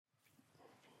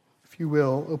If you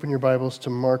will, open your Bibles to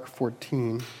Mark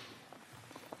 14.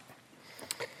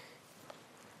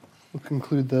 We'll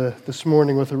conclude this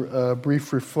morning with a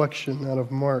brief reflection out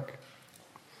of Mark.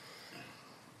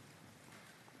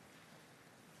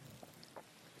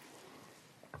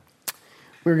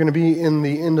 We're going to be in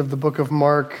the end of the book of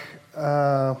Mark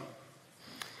now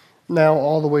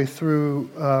all the way through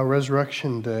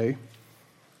Resurrection Day.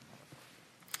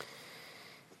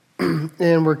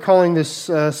 And we're calling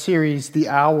this series The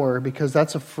Hour because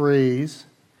that's a phrase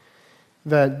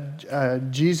that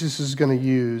Jesus is going to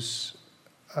use.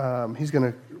 He's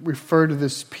going to refer to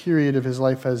this period of his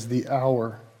life as the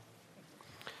hour.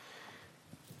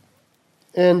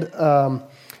 And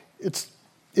it's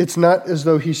not as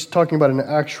though he's talking about an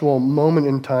actual moment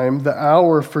in time. The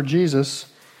hour for Jesus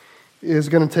is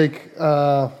going to take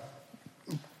 12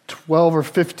 or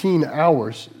 15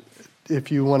 hours,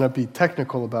 if you want to be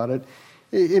technical about it.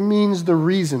 It means the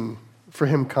reason for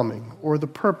him coming, or the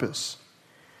purpose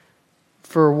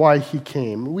for why he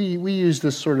came. We use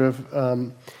this sort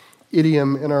of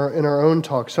idiom in our own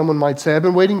talk. Someone might say, "I've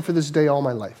been waiting for this day all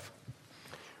my life."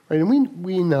 Right? And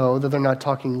we know that they're not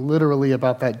talking literally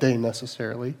about that day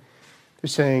necessarily. They're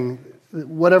saying that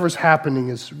whatever's happening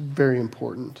is very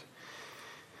important.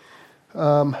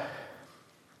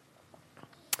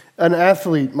 An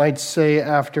athlete might say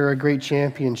after a great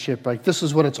championship, like, this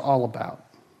is what it's all about.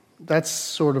 That's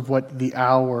sort of what the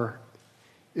hour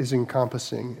is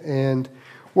encompassing. And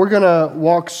we're going to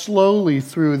walk slowly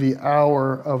through the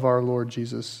hour of our Lord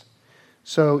Jesus.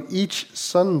 So each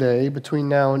Sunday between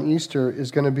now and Easter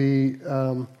is going to be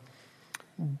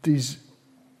these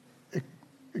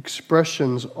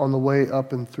expressions on the way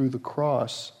up and through the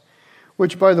cross,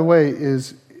 which, by the way,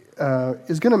 is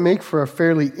going to make for a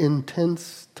fairly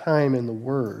intense time in the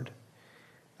Word.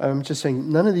 I'm just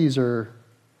saying, none of these are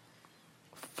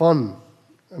fun.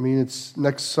 I mean, it's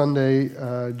next Sunday,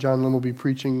 John Lim will be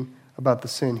preaching about the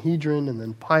Sanhedrin, and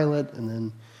then Pilate, and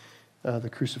then the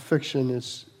crucifixion.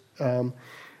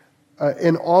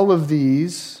 And all of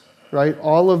these, right,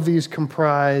 all of these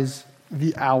comprise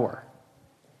the hour.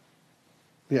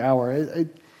 The hour. I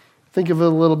think of it a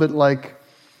little bit like,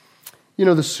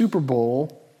 the Super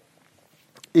Bowl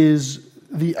is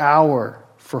the hour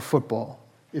for football.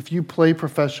 If you play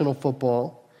professional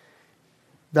football,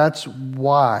 that's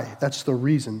why, that's the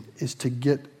reason, is to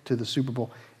get to the Super Bowl.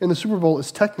 And the Super Bowl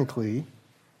is technically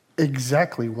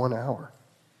exactly 1 hour.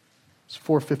 It's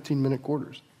 4 15-minute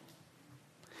quarters.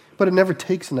 But it never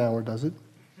takes an hour, does it?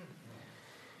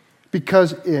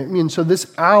 Because, so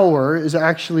this hour is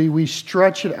actually, we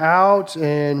stretch it out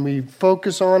and we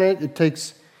focus on it. It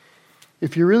takes,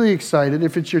 if you're really excited,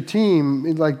 if it's your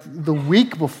team, like the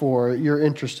week before you're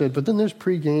interested, but then there's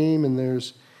pregame and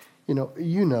there's,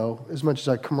 as much as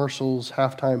like commercials,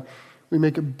 halftime, we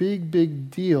make a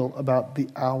big deal about the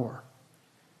hour.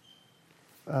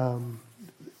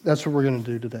 That's what we're going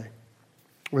to do today.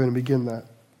 We're going to begin that.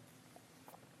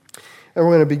 And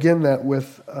we're going to begin that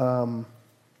with a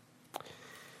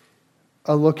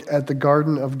look at the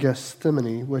Garden of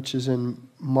Gethsemane, which is in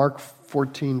Mark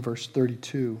 14, verse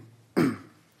 32.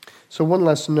 So one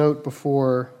last note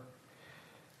before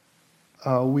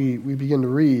we begin to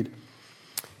read.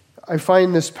 I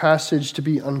find this passage to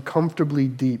be uncomfortably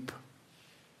deep,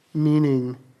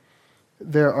 meaning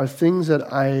there are things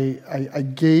that I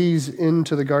gaze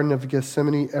into the Garden of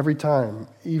Gethsemane every time,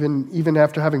 even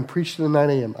after having preached at 9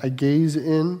 a.m. I gaze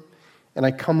in and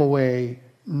I come away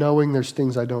knowing there's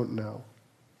things I don't know,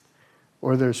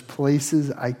 or there's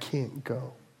places I can't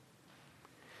go.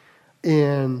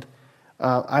 And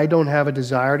I don't have a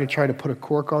desire to try to put a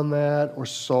cork on that or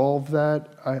solve that.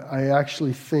 I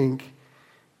actually think,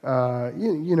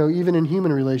 even in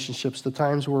human relationships, the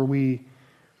times where we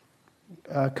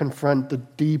confront the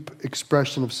deep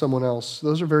expression of someone else,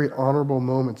 those are very honorable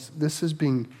moments. This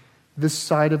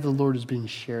side of the Lord is being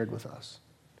shared with us.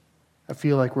 I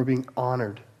feel like we're being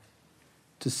honored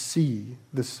to see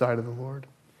this side of the Lord.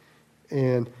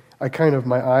 And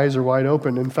my eyes are wide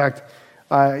open. In fact,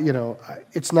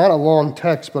 it's not a long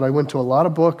text, but I went to a lot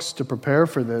of books to prepare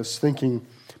for this, thinking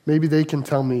maybe they can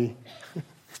tell me,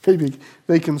 maybe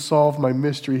they can solve my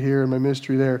mystery here and my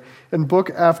mystery there. And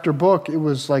book after book, it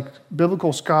was like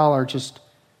biblical scholar, just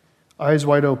eyes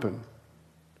wide open.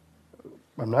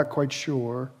 I'm not quite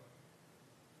sure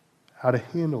how to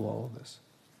handle all of this.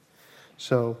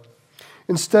 So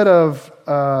instead of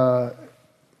a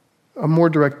more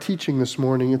direct teaching this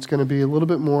morning, it's going to be a little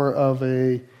bit more of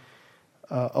a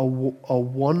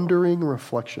wondering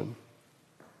reflection.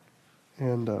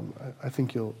 And I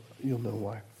think you'll know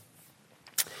why.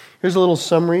 Here's a little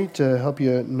summary to help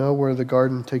you know where the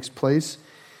garden takes place.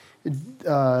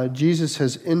 Jesus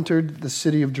has entered the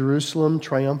city of Jerusalem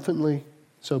triumphantly.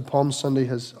 So Palm Sunday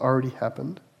has already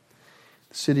happened.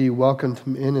 The city welcomed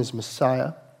him in as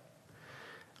Messiah.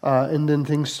 And then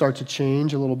things start to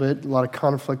change a little bit. A lot of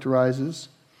conflict arises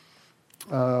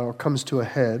or comes to a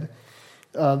head.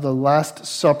 The Last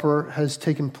Supper has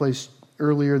taken place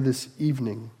earlier this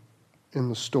evening in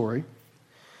the story.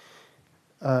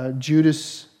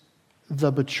 Judas,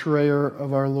 the betrayer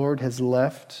of our Lord, has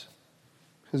left,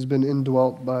 has been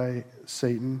indwelt by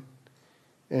Satan,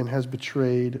 and has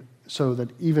betrayed, so that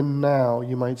even now,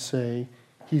 you might say,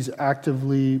 he's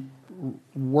actively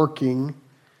working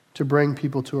to bring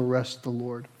people to arrest the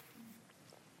Lord.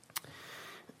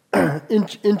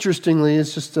 Interestingly,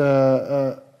 it's just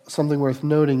something worth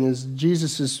noting is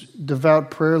Jesus'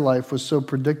 devout prayer life was so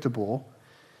predictable.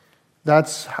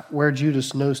 That's where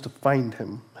Judas knows to find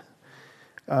him.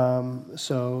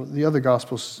 So the other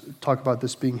Gospels talk about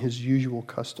this being his usual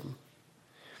custom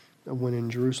when in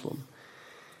Jerusalem.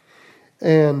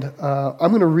 And I'm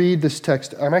going to read this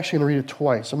text. I'm actually going to read it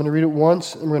twice. I'm going to read it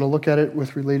once, and we're going to look at it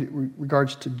with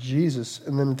regards to Jesus.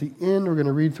 And then at the end, we're going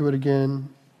to read through it again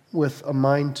with a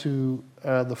mind to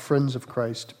the friends of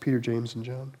Christ, Peter, James, and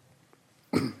John.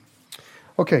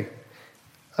 Okay.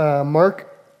 Mark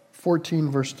 14,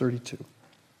 verse 32.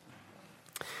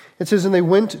 It says, "And they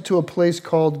went to a place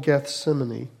called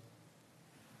Gethsemane.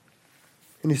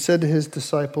 And he said to his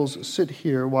disciples, 'Sit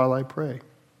here while I pray.'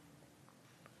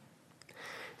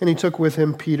 And he took with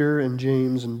him Peter and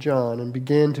James and John and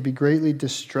began to be greatly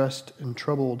distressed and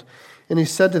troubled. And he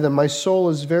said to them, 'My soul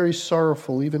is very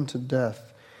sorrowful, even to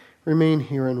death. Remain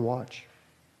here and watch.'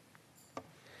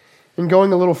 And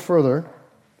going a little further,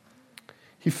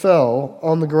 he fell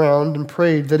on the ground and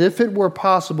prayed that if it were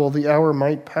possible, the hour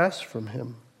might pass from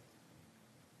him.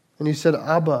 And he said,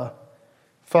 'Abba,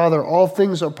 Father, all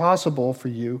things are possible for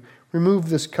you. Remove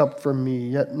this cup from me,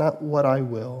 yet not what I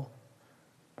will,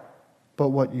 but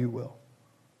what you will.'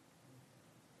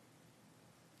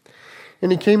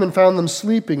 And he came and found them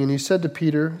sleeping, and he said to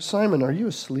Peter, 'Simon, are you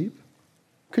asleep?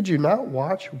 Could you not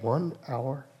watch 1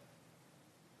 hour?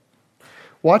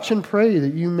 Watch and pray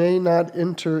that you may not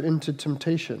enter into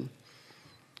temptation.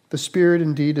 The spirit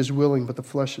indeed is willing, but the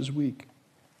flesh is weak.'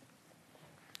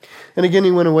 And again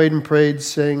he went away and prayed,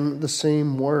 saying the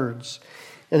same words.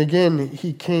 And again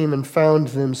he came and found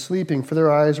them sleeping, for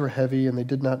their eyes were heavy, and they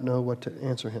did not know what to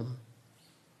answer him.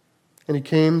 And he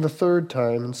came the third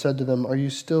time and said to them, 'Are you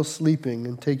still sleeping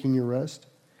and taking your rest?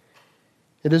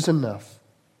 It is enough.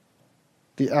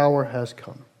 The hour has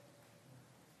come.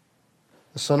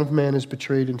 The Son of Man is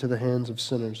betrayed into the hands of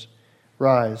sinners.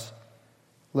 Rise,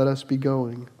 let us be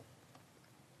going.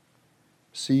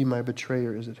 See, my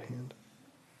betrayer is at hand.'"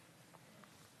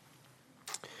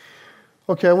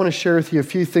 Okay, I want to share with you a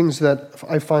few things that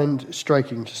I find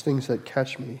striking, just things that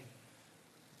catch me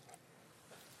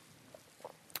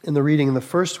in the reading. And the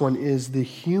first one is the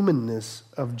humanness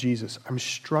of Jesus. I'm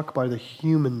struck by the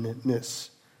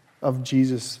humanness of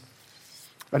Jesus.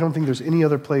 I don't think there's any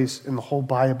other place in the whole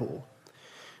Bible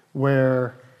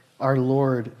where our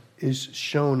Lord is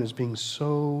shown as being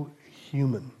so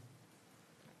human.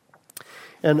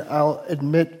 And I'll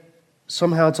admit,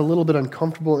 somehow it's a little bit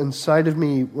uncomfortable inside of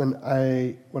me when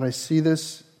I see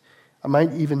this. I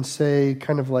might even say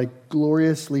kind of like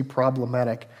gloriously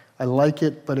problematic. I like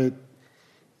it, but it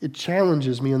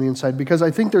challenges me on the inside, because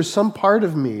I think there's some part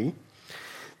of me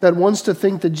that wants to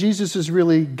think that Jesus is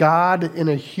really God in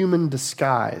a human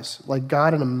disguise, like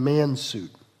God in a man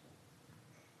suit.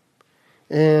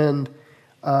 And,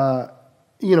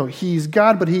 he's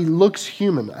God, but he looks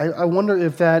human. I wonder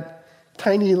if that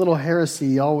tiny little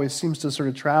heresy always seems to sort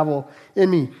of travel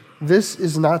in me. This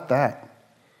is not that.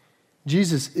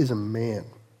 Jesus is a man.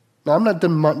 Now, I'm not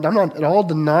at all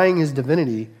denying his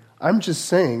divinity. I'm just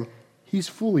saying he's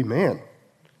fully man.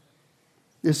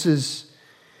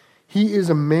 He is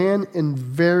a man in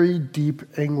very deep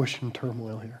anguish and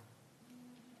turmoil here.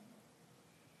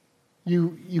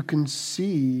 You can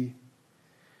see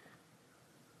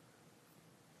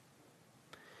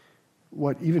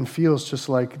what even feels just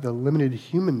like the limited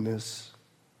humanness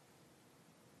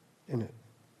in it.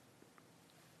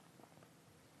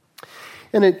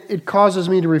 And it causes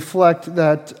me to reflect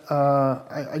that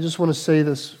I just want to say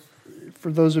this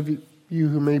for those of you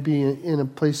who may be in a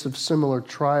place of similar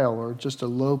trial or just a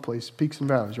low place, peaks and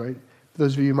valleys, right? For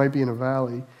those of you who might be in a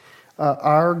valley,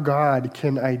 our God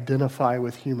can identify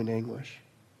with human anguish.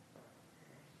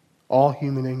 All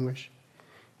human anguish.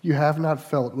 You have not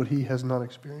felt what he has not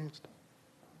experienced.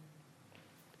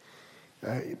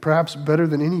 Perhaps better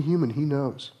than any human, he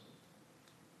knows.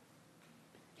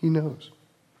 He knows.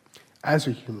 As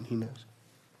a human, he knows.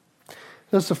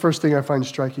 That's the first thing I find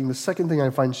striking. The second thing I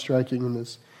find striking in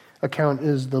this account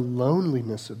is the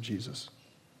loneliness of Jesus.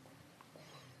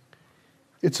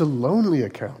 It's a lonely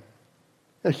account,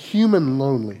 a human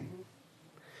lonely.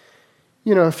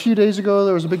 You know, a few days ago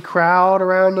there was a big crowd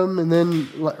around him, and then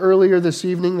earlier this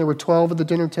evening there were 12 at the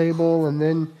dinner table, and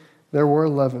then there were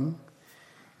 11.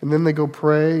 And then they go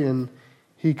pray, and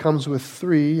he comes with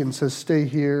 3 and says, stay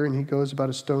here, and he goes about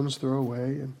a stone's throw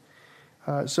away.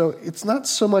 And so it's not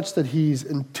so much that he's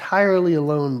entirely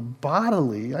alone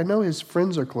bodily. I know his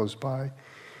friends are close by,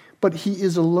 but he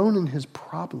is alone in his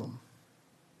problem.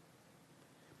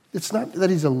 It's not that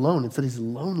he's alone, it's that he's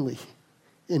lonely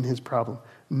in his problem.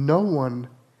 No one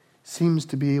seems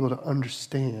to be able to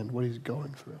understand what he's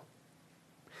going through.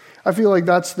 I feel like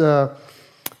that's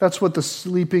what the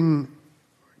sleeping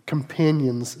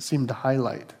companions seem to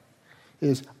highlight,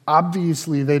 is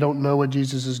obviously they don't know what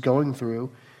Jesus is going through.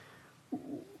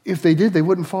 If they did, they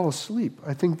wouldn't fall asleep.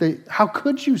 I think how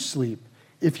could you sleep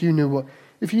if you knew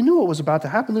what was about to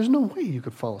happen? There's no way you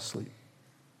could fall asleep.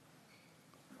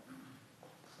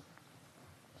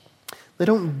 They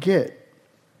don't get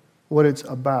what it's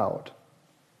about.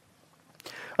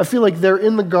 I feel like they're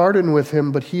in the garden with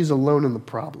him, but he's alone in the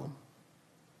problem.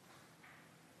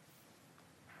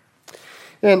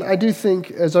 And I do think,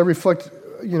 as I reflect,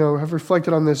 have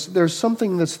reflected on this, there's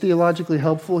something that's theologically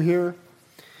helpful here.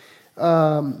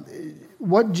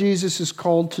 What Jesus is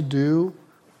called to do,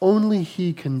 only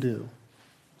he can do.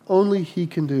 Only he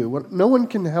can do. No one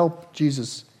can help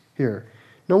Jesus here.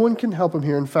 No one can help him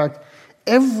here. In fact,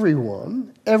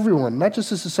 everyone, not just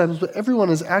his disciples, but everyone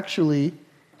is actually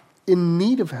in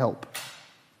need of help.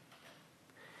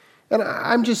 And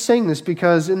I'm just saying this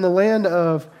because in the land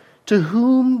of, to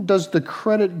whom does the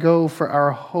credit go for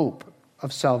our hope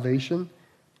of salvation?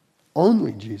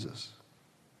 Only Jesus.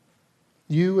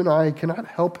 You and I cannot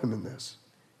help him in this.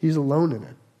 He's alone in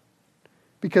it.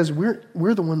 Because we're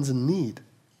the ones in need.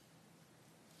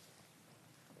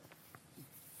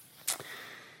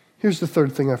 Here's the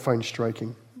third thing I find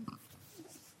striking,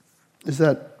 is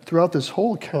that throughout this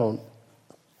whole account,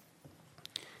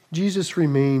 Jesus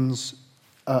remains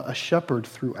a shepherd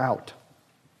throughout.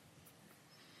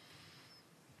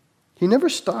 He never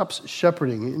stops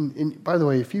shepherding. And by the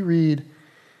way, if you read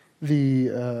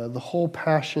the whole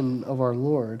passion of our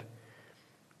Lord,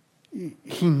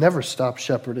 he never stops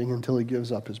shepherding until he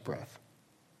gives up his breath.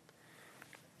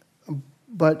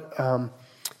 But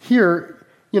here,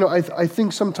 I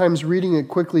think sometimes reading it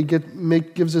quickly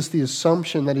gives us the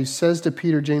assumption that he says to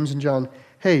Peter, James, and John,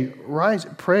 hey, rise,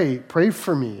 pray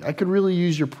for me. I could really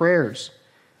use your prayers.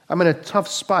 I'm in a tough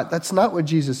spot. That's not what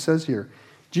Jesus says here.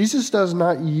 Jesus does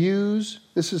not use,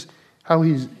 this is how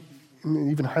he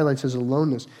even highlights his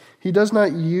aloneness. He does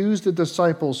not use the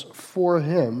disciples for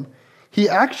him. He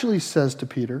actually says to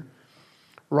Peter,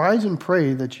 rise and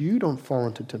pray that you don't fall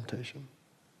into temptation.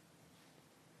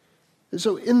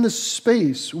 So in the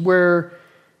space where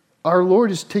our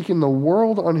Lord is taking the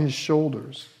world on his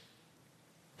shoulders,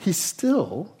 he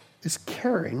still is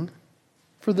caring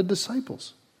for the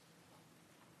disciples.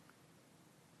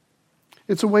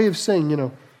 It's a way of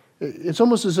saying, it's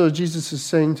almost as though Jesus is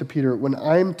saying to Peter, when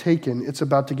I'm taken, it's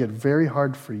about to get very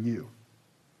hard for you.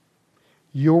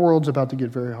 Your world's about to get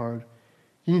very hard.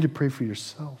 You need to pray for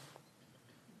yourself.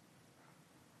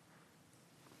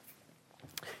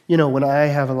 When I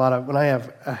have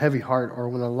a heavy heart, or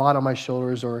when a lot on my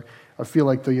shoulders, or I feel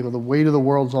like the weight of the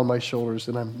world's on my shoulders,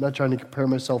 and I'm not trying to compare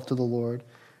myself to the Lord,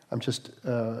 I'm just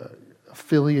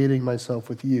affiliating myself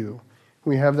with you.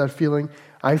 When we have that feeling,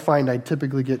 I find I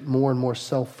typically get more and more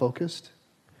self-focused.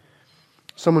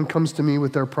 Someone comes to me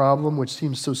with their problem, which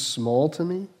seems so small to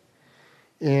me,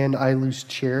 and I lose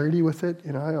charity with it.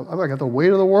 I got the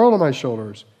weight of the world on my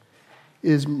shoulders,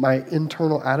 is my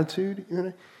internal attitude.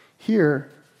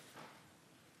 Here,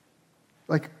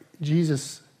 like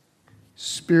Jesus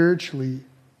spiritually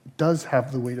does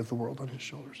have the weight of the world on his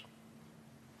shoulders.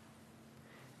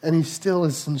 And he still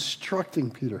is instructing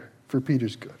Peter for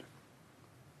Peter's good.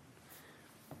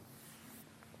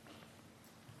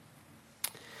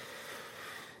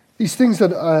 These things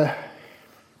that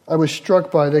I was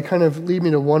struck by, they kind of lead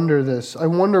me to wonder this. I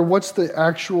wonder what's the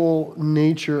actual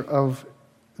nature of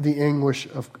the anguish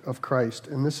of Christ.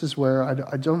 And this is where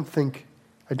I don't think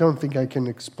I can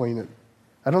explain it.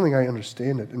 I don't think I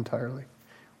understand it entirely.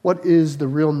 What is the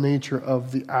real nature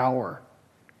of the hour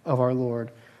of our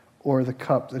Lord, or the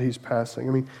cup that he's passing?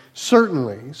 I mean,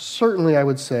 certainly I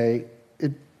would say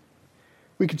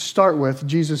we could start with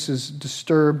Jesus is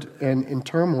disturbed and in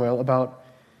turmoil about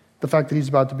the fact that he's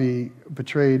about to be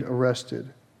betrayed,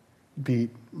 arrested,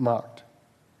 beat, mocked,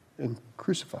 and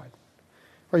crucified.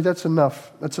 Right? That's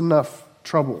enough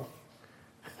trouble.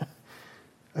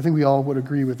 I think we all would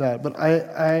agree with that. But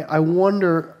I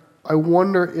wonder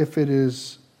if it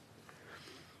is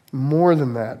more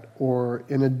than that, or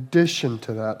in addition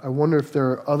to that. I wonder if there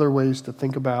are other ways to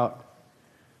think about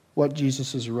what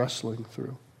Jesus is wrestling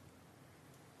through.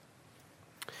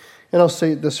 And I'll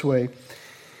say it this way.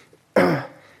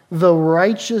 The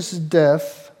righteous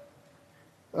death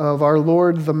of our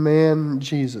Lord, the man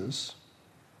Jesus,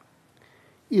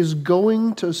 is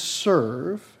going to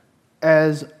serve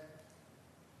as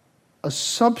a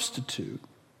substitute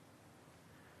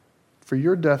for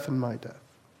your death and my death.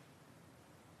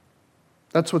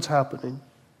 That's what's happening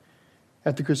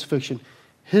at the crucifixion.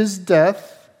 His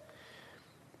death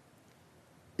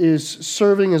is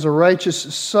serving as a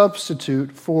righteous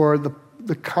substitute for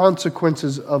the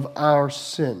consequences of our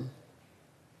sin.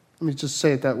 Let me just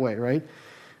say it that way, right?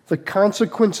 The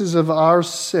consequences of our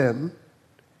sin,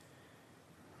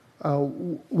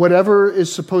 whatever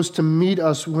is supposed to meet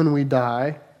us when we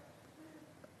die,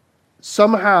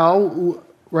 somehow,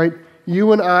 right,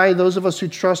 you and I, those of us who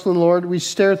trust in the Lord, we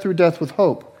stare through death with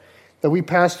hope, that we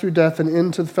pass through death and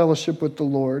into the fellowship with the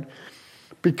Lord,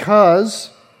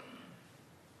 because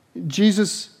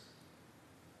Jesus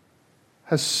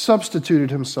has substituted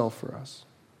himself for us.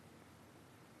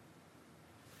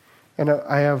 And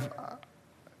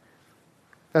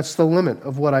that's the limit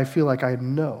of what I feel like I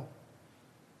know.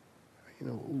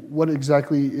 What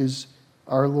exactly is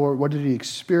our Lord, what did he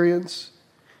experience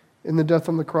in the death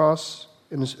on the cross,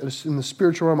 in the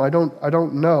spiritual realm? I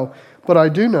don't know. But I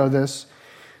do know this.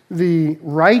 The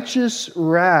righteous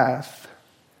wrath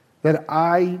that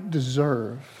I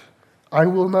deserve, I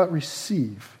will not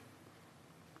receive,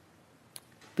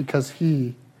 because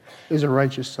he is a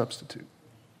righteous substitute.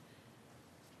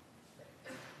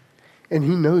 And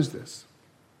he knows this.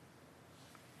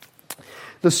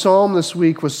 The psalm this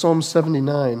week was Psalm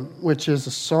 79, which is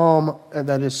a psalm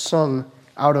that is sung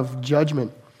out of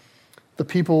judgment. The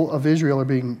people of Israel are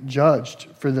being judged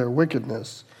for their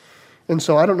wickedness. And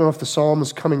so I don't know if the psalm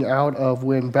is coming out of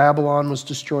when Babylon was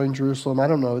destroying Jerusalem. I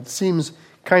don't know. It seems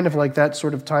kind of like that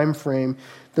sort of time frame.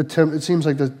 It seems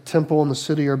like the temple and the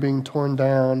city are being torn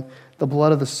down. The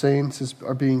blood of the saints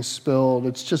are being spilled.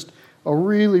 It's just a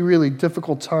really, really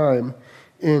difficult time.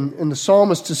 And the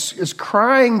psalmist is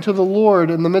crying to the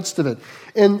Lord in the midst of it.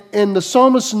 And the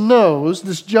psalmist knows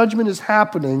this judgment is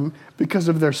happening because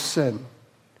of their sin.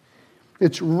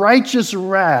 It's righteous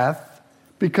wrath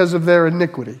because of their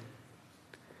iniquity.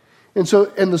 And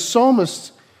the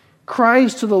psalmist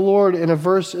cries to the Lord in a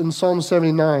verse in Psalm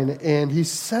 79, and he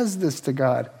says this to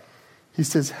God. He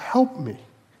says, help me,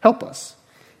 help us.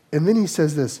 And then he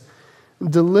says this,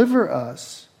 deliver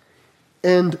us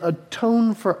and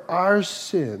atone for our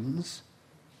sins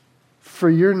for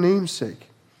your name's sake.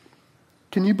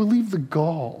 Can you believe the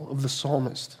gall of the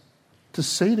psalmist to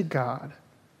say to God,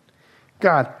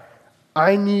 God,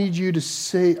 I need you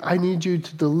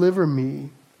to deliver me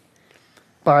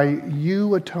by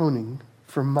you atoning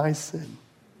for my sin.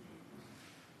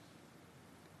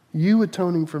 You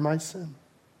atoning for my sin.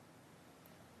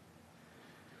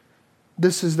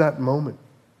 This is that moment.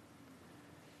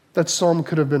 That psalm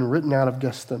could have been written out of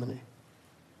Gethsemane.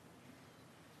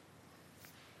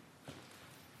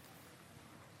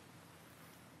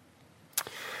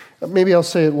 Maybe I'll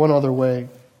say it one other way.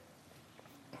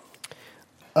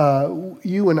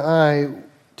 You and I,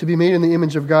 to be made in the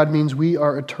image of God means we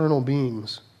are eternal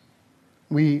beings.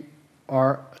 We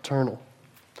are eternal.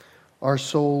 Our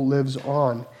soul lives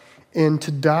on. And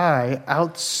to die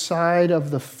outside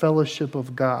of the fellowship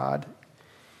of God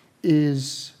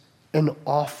is an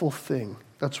awful thing.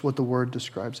 That's what the word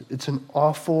describes it. It's an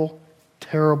awful,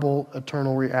 terrible,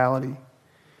 eternal reality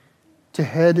to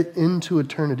head into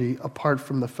eternity apart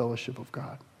from the fellowship of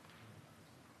God.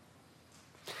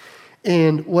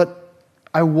 And what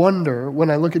I wonder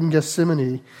when I look at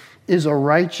Gethsemane is a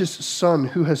righteous son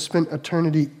who has spent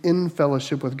eternity in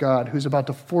fellowship with God, who's about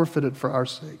to forfeit it for our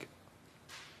sake.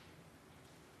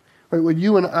 Right, what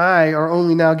you and I are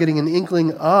only now getting an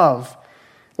inkling of,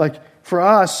 like for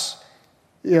us,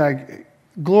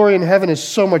 glory in heaven is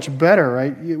so much better,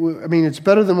 right? I mean, it's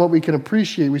better than what we can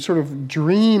appreciate. We sort of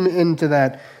dream into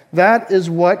that. That is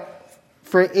what,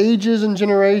 for ages and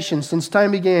generations, since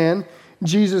time began,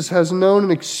 Jesus has known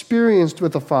and experienced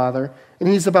with the Father, and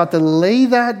he's about to lay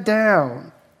that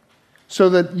down so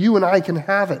that you and I can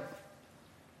have it.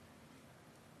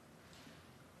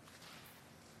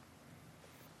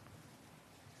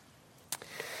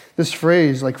 This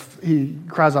phrase, like he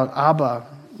cries out, Abba,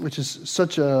 which is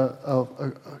such an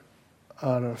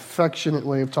affectionate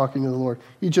way of talking to the Lord.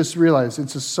 You just realize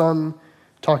it's a son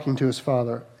talking to his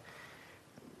father.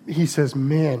 he says,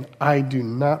 man, I do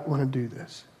not want to do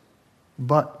this,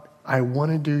 but I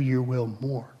want to do your will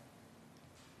more.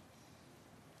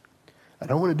 I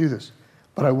don't want to do this,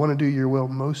 but I want to do your will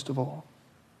most of all.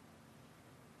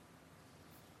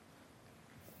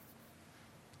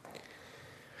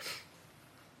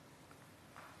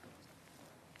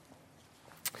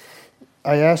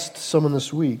 I asked someone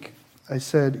this week, I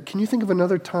said, can you think of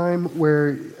another time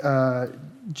where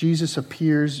Jesus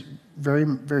appears very,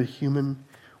 very human?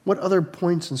 What other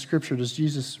points in Scripture does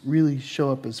Jesus really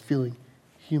show up as feeling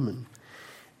human?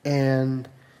 And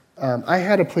I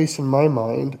had a place in my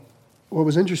mind. What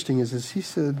was interesting is he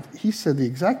said the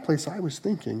exact place I was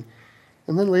thinking.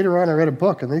 And then later on I read a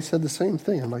book and they said the same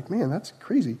thing. I'm like, man, that's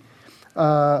crazy.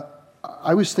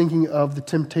 I was thinking of the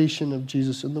temptation of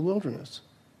Jesus in the wilderness.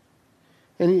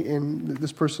 And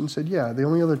this person said, yeah, the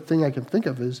only other thing I can think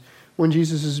of is when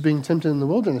Jesus is being tempted in the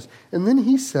wilderness. And then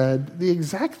he said the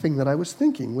exact thing that I was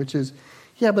thinking, which is,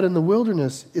 yeah, but in the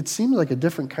wilderness, it seems like a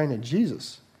different kind of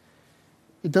Jesus.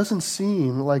 It doesn't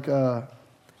seem like a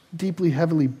deeply,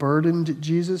 heavily burdened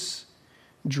Jesus,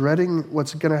 dreading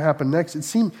what's going to happen next. It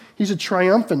seemed he's a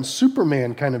triumphant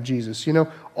Superman kind of Jesus. You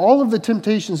know, all of the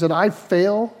temptations that I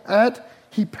fail at,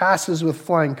 he passes with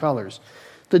flying colors.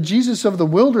 The Jesus of the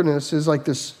wilderness is like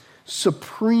this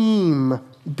supreme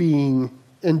being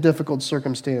in difficult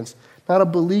circumstance, not a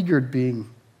beleaguered being.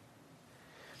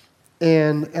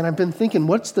 And I've been thinking,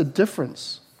 what's the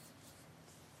difference?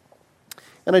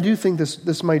 And I do think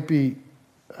this might be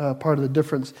part of the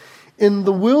difference. In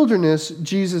the wilderness,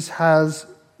 Jesus has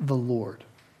the Lord.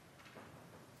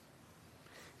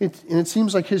 And it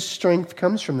seems like his strength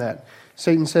comes from that.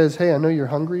 Satan says, hey, I know you're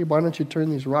hungry. Why don't you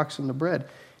turn these rocks into bread?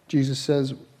 Jesus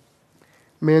says,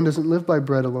 man doesn't live by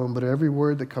bread alone, but every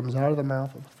word that comes out of the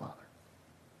mouth of the Father.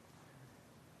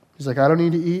 He's like, I don't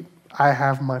need to eat. I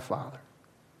have my Father.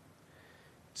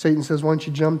 Satan says, why don't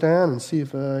you jump down and see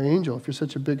if an angel, if you're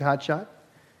such a big hot shot,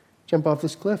 jump off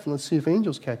this cliff and let's see if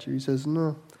angels catch you. He says,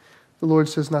 no. The Lord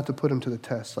says not to put him to the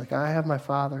test. Like, I have my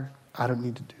Father. I don't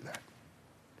need to do that.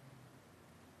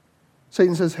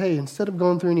 Satan says, hey, instead of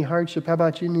going through any hardship, how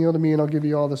about you kneel to me and I'll give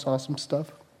you all this awesome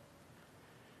stuff?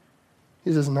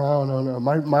 He says, no.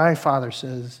 My Father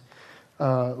says,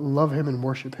 love him and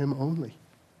worship him only.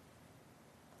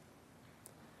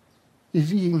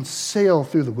 He can sail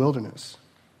through the wilderness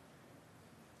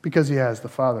because he has the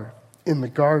Father. In the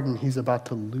garden, he's about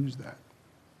to lose that.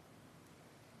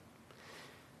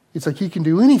 It's like he can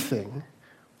do anything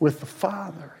with the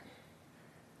Father.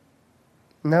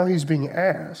 Now he's being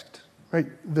asked, right?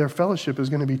 Their fellowship is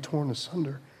going to be torn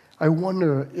asunder. I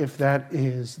wonder if that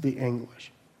is the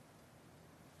anguish.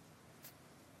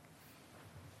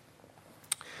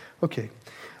 Okay,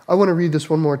 I want to read this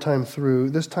one more time through,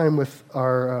 this time with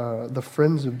our the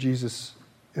friends of Jesus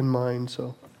in mind.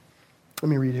 So let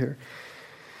me read here.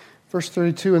 Verse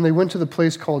 32, and they went to the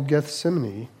place called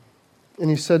Gethsemane, and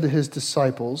he said to his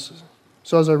disciples,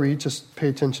 so as I read, just pay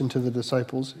attention to the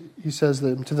disciples. He says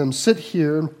to them, sit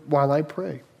here while I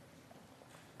pray.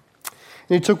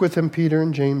 And he took with him Peter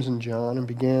and James and John and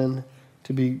began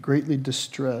to be greatly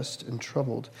distressed and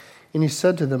troubled. And he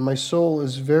said to them, my soul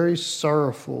is very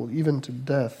sorrowful, even to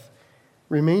death.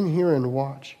 Remain here and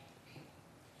watch.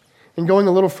 And going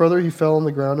a little further, he fell on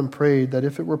the ground and prayed that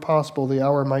if it were possible, the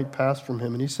hour might pass from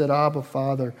him. And he said, Abba,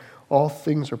 Father, all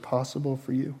things are possible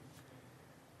for you.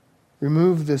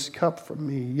 Remove this cup from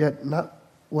me, yet not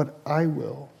what I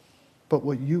will, but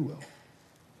what you will.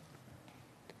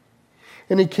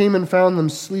 And he came and found them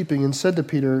sleeping and said to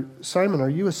Peter, Simon, are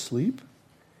you asleep?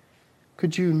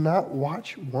 Could you not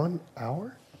watch 1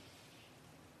 hour?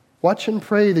 Watch and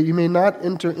pray that you may not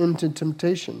enter into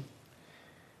temptation.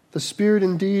 The spirit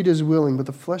indeed is willing, but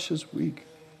the flesh is weak.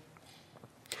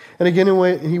 And again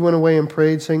he went away and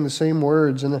prayed, saying the same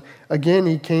words. And again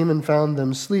he came and found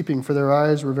them sleeping, for their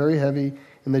eyes were very heavy,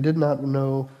 and they did not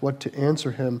know what to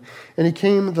answer him. And he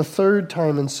came the third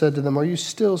time and said to them, are you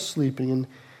still sleeping and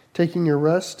taking your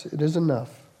rest? It is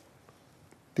enough.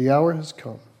 The hour has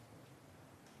come.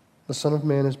 The Son of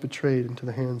Man is betrayed into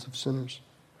the hands of sinners.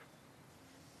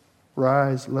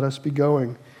 Rise, let us be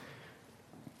going.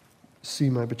 See,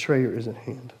 my betrayer is at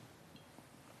hand.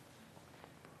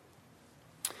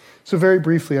 So very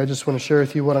briefly, I just want to share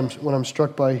with you what I'm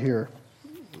struck by here.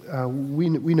 We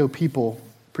know people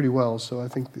pretty well, so I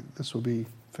think that this will be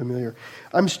familiar.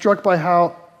 I'm struck by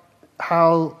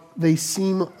how they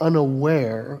seem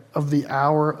unaware of the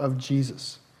hour of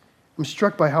Jesus. I'm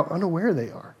struck by how unaware they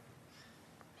are.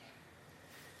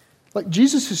 Like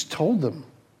Jesus has told them,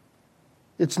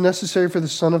 it's necessary for the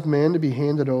Son of Man to be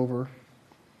handed over,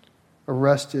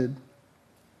 arrested,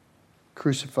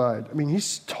 crucified. I mean,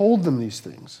 he's told them these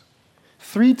things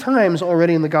 3 times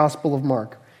already in the Gospel of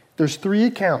Mark. There's 3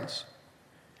 accounts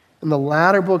in the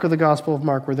latter book of the Gospel of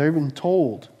Mark where they've been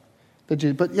told that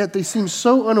Jesus, but yet they seem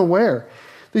so unaware.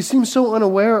 They seem so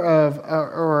unaware of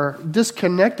or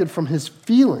disconnected from his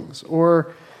feelings,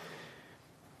 or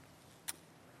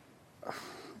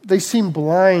they seem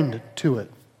blind to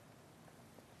it.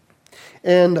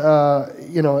 And,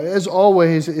 as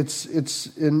always, it's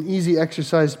an easy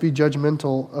exercise to be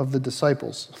judgmental of the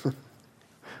disciples.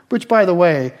 Which, by the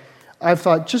way, I've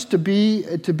thought just to be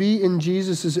in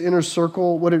Jesus' inner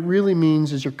circle, what it really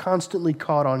means is you're constantly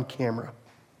caught on camera.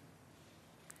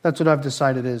 That's what I've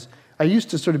decided is. I used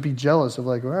to sort of be jealous of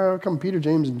like, well, how come Peter,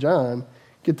 James, and John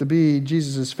get to be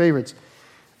Jesus' favorites?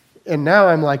 And now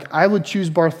I'm like, I would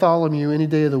choose Bartholomew any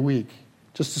day of the week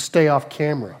just to stay off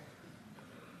camera.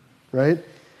 Right?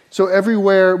 So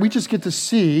everywhere, we just get to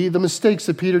see the mistakes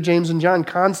that Peter, James, and John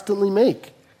constantly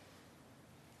make.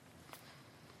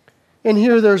 And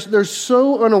here they're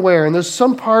so unaware, and there's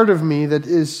some part of me that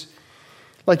is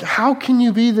like, how can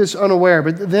you be this unaware?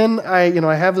 But then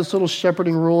I have this little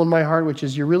shepherding rule in my heart, which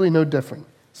is you're really no different.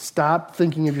 Stop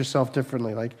thinking of yourself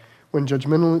differently. Like when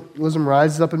judgmentalism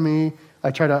rises up in me, I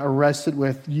try to arrest it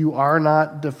with, you are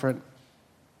not different.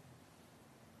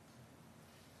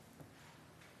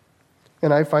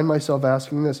 And I find myself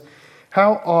asking this,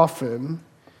 how often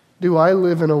do I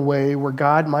live in a way where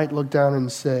God might look down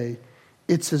and say,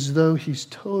 it's as though he's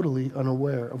totally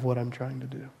unaware of what I'm trying to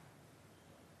do?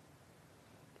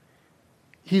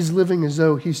 He's living as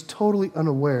though he's totally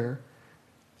unaware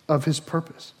of his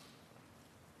purpose.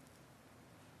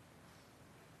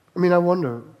 I mean, I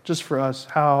wonder, just for us,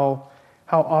 how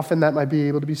often that might be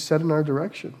able to be said in our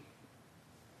direction.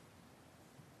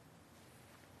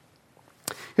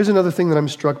 Here's another thing that I'm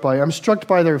struck by. I'm struck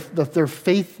by their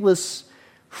faithless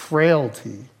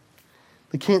frailty.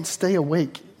 They can't stay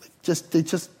awake.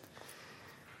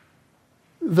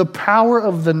 The power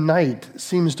of the night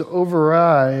seems to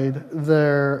override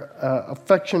their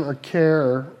affection or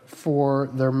care for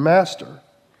their master.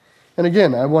 And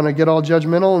again, I want to get all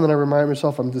judgmental, and then I remind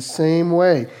myself I'm the same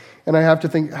way. And I have to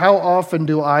think, how often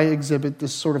do I exhibit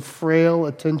this sort of frail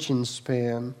attention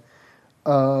span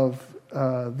of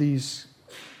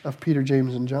Peter,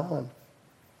 James, and John?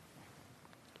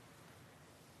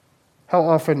 How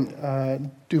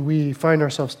often do we find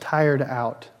ourselves tired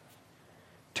out?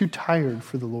 Too tired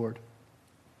for the Lord.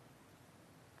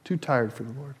 Too tired for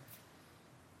the Lord.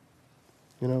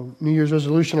 New Year's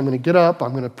resolution, I'm going to get up,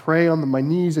 I'm going to pray on my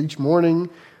knees each morning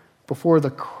before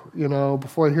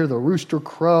I hear the rooster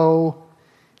crow.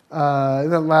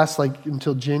 That lasts like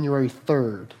until January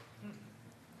 3rd.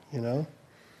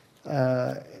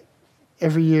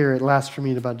 Every year it lasts for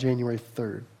me at about January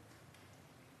 3rd.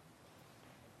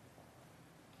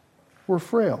 We're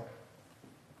frail.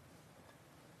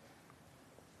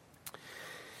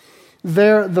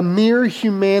 The mere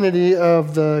humanity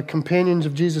of the companions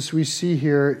of Jesus we see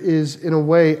here is, in a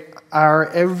way, our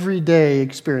everyday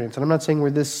experience. And I'm not saying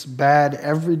we're this bad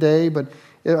every day, but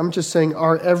I'm just saying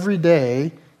our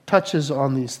everyday touches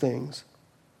on these things.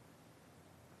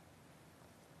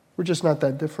 We're just not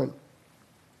that different.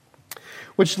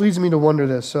 Which leads me to wonder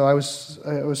this. So I was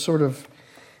sort of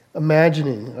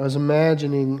imagining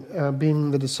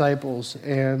being the disciples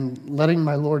and letting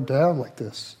my Lord down like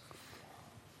this.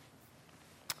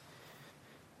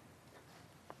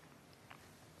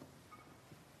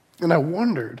 And I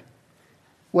wondered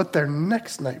what their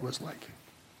next night was like.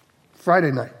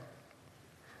 Friday night.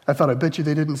 I thought, I bet you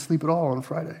they didn't sleep at all on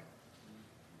Friday.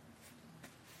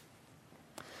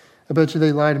 I bet you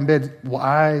they lied in bed,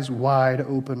 eyes wide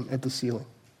open at the ceiling,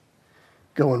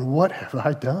 going, what have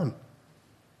I done?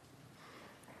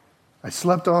 I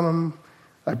slept on them.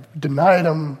 I denied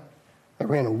them. I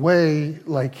ran away.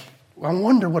 I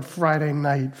wonder what Friday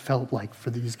night felt like for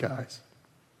these guys.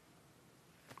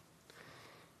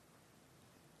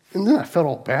 And then I felt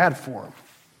all bad for them.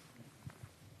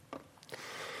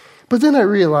 But then I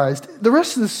realized the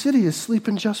rest of the city is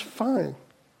sleeping just fine.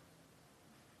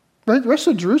 Right? The rest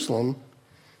of Jerusalem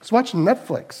is watching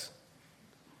Netflix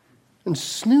and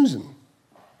snoozing.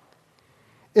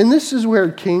 And this is where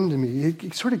it came to me.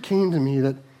 It sort of came to me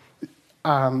that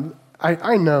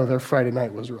I know their Friday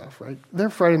night was rough, right? Their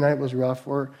Friday night was rough,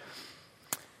 or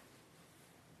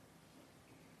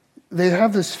they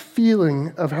have this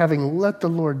feeling of having let the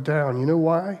Lord down. You know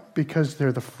why? Because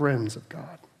they're the friends of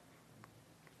God.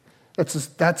 That's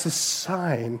a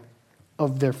sign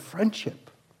of their friendship.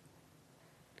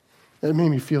 That made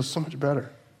me feel so much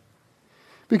better.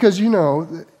 Because,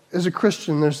 as a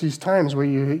Christian, there's these times where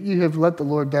you have let the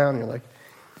Lord down. And you're like,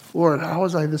 Lord, how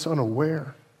was I this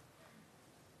unaware?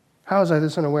 How was I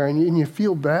this unaware? And you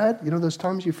feel bad. You know those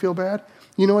times you feel bad?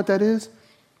 You know what that is?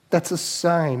 That's a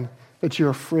sign that you're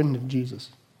a friend of Jesus.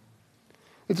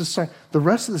 It's a sign. The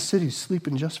rest of the city's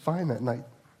sleeping just fine that night.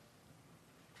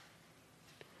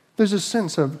 There's a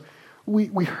sense of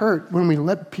we hurt when we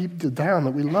let people down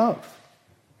that we love.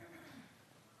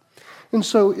 And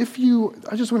so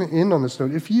I just want to end on this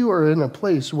note. If you are in a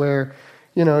place where,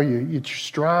 you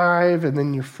strive and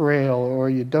then you're frail, or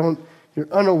you're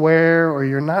unaware, or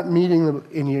you're not meeting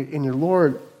in your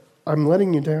Lord, I'm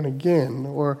letting you down again,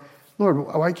 or Lord,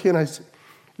 why can't I?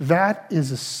 That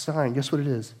is a sign. Guess what it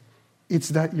is? It's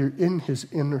that you're in his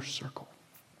inner circle.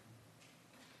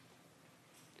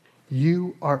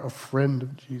 You are a friend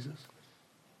of Jesus.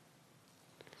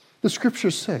 The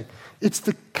scriptures say it's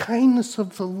the kindness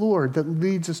of the Lord that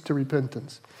leads us to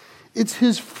repentance. It's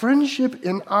his friendship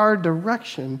in our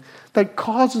direction that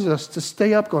causes us to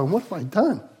stay up going, what have I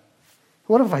done?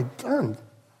 What have I done?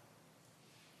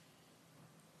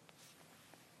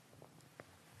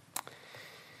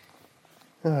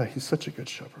 He's such a good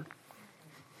shepherd.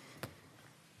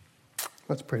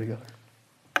 Let's pray together.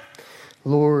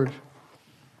 Lord,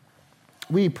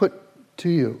 we put to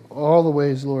you all the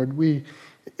ways, Lord,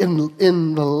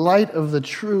 in the light of the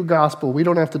true gospel, we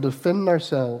don't have to defend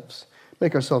ourselves,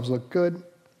 make ourselves look good,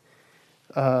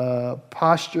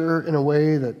 posture in a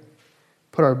way that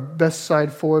put our best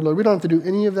side forward. Lord, we don't have to do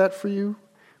any of that for you.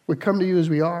 We come to you as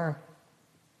we are.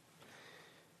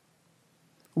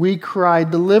 We cry,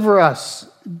 deliver us.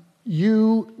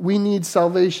 We need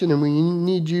salvation, and we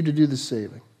need you to do the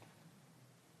saving.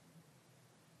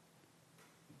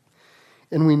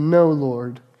 And we know,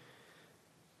 Lord,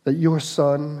 that your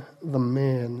Son, the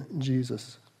man,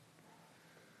 Jesus,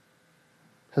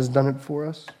 has done it for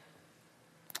us.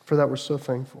 For that, we're so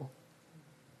thankful.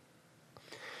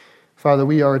 Father,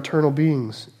 we are eternal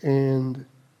beings, and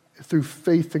through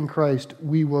faith in Christ,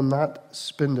 we will not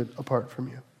spend it apart from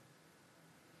you.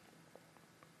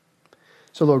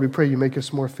 So, Lord, we pray you make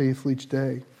us more faithful each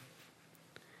day.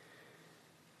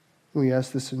 We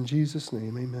ask this in Jesus'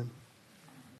 name, amen.